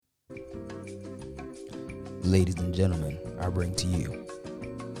Ladies and gentlemen, I bring to you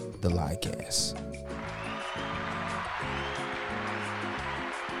the Liecast.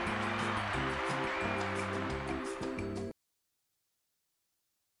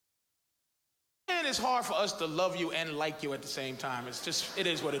 Man, it's hard for us to love you and like you at the same time. It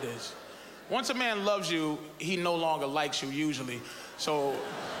is what it is. Once a man loves you, he no longer likes you usually. So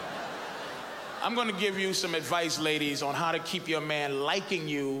I'm gonna give you some advice, ladies, on how to keep your man liking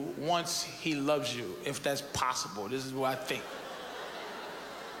you once he loves you, if that's possible. This is what I think.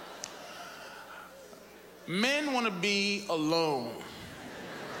 Men wanna be alone,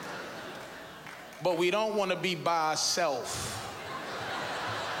 but we don't wanna be by ourselves.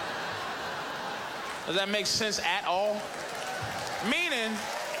 Does that make sense at all? Meaning,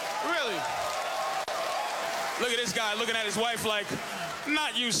 really, look at this guy looking at his wife like,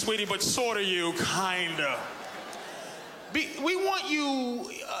 not you, sweetie, but sort of you, kinda. We want you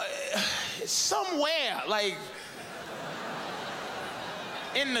somewhere, like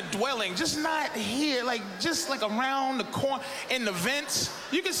in the dwelling, just not here, like just like around the corner, in the vents.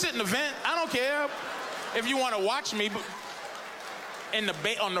 You can sit in the vent, I don't care if you want to watch me, but in the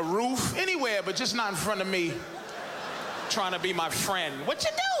on the roof, anywhere, but just not in front of me, trying to be my friend. What you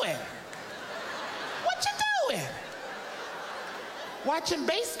doing? What you doing? Watching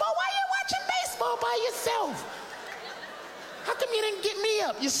baseball? Why you watching baseball by yourself? How come you didn't get me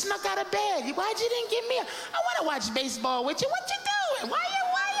up? You snuck out of bed. Why'd you didn't get me up? I want to watch baseball with you. What you doing? Why you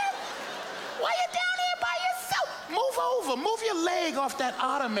down here by yourself? Move over. Move your leg off that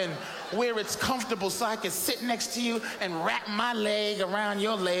ottoman where it's comfortable so I can sit next to you and wrap my leg around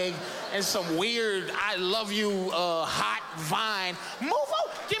your leg and some weird I love you hot vine. Move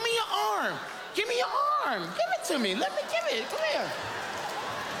over. Give me your arm. Give me your arm. Give it to me. Let me give it. Come here.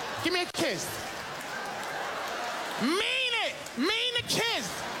 Give me a kiss. Mean it. Mean the kiss.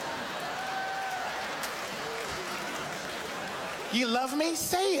 You love me?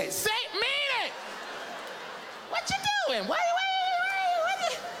 Say it. Say it. Mean it. What you doing? What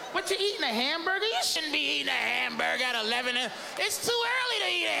you eating, a hamburger? You shouldn't be eating a hamburger at 11. It's too early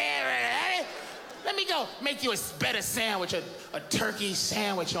to eat a hamburger. Let me go make you a better sandwich, a turkey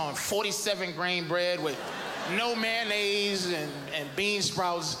sandwich on 47 grain bread with no mayonnaise and bean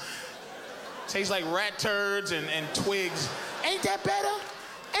sprouts. Tastes like rat turds and twigs. Ain't that better?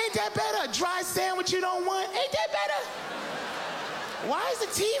 Ain't that better? A dry sandwich you don't want? Ain't that better? Why is the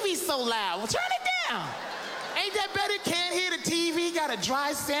TV so loud? Well, turn it down. Ain't that better? Can't hear the TV, got a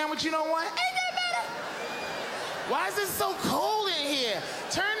dry sandwich you don't want? Ain't that better? Why is it so cold in here?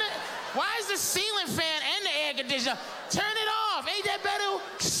 Why is the ceiling fan and the air conditioner? Turn it off. Ain't that better?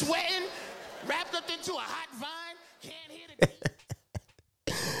 Sweating, wrapped up into a hot vine, can't hear the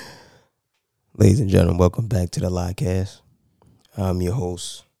Ladies and gentlemen, welcome back to the Liecast. I'm your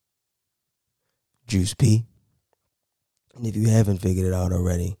host, Juice P. And if you haven't figured it out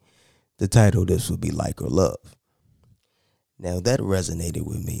already, the title of this would be Like or Love. Now that resonated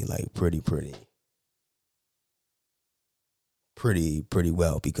with me like pretty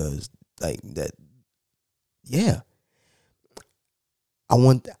well, because like that, yeah.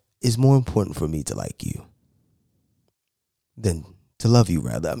 It's more important for me to like you than to love you,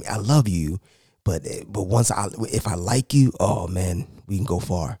 rather. I mean, I love you, but if I like you, oh man, we can go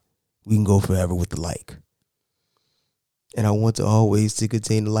far. We can go forever with the like. And I want to always to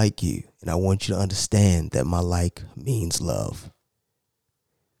continue to like you. And I want you to understand that my like means love.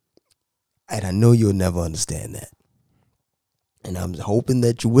 And I know you'll never understand that. And I'm hoping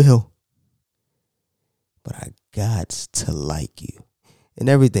that you will. But I got to like you. And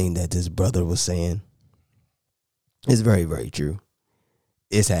everything that this brother was saying is very, very true.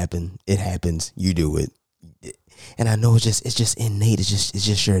 It's happened. It happens. You do it. And I know it's just innate. It's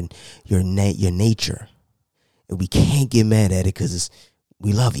just your nature. And we can't get mad at it because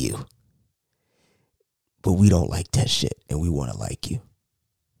we love you. But we don't like that shit. And we want to like you.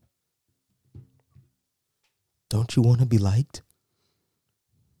 Don't you want to be liked?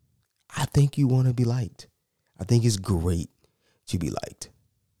 I think you want to be liked. I think it's great to be liked.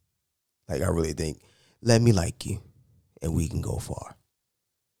 Like, I really think, let me like you. And we can go far.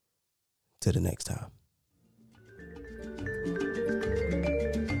 Till the next time.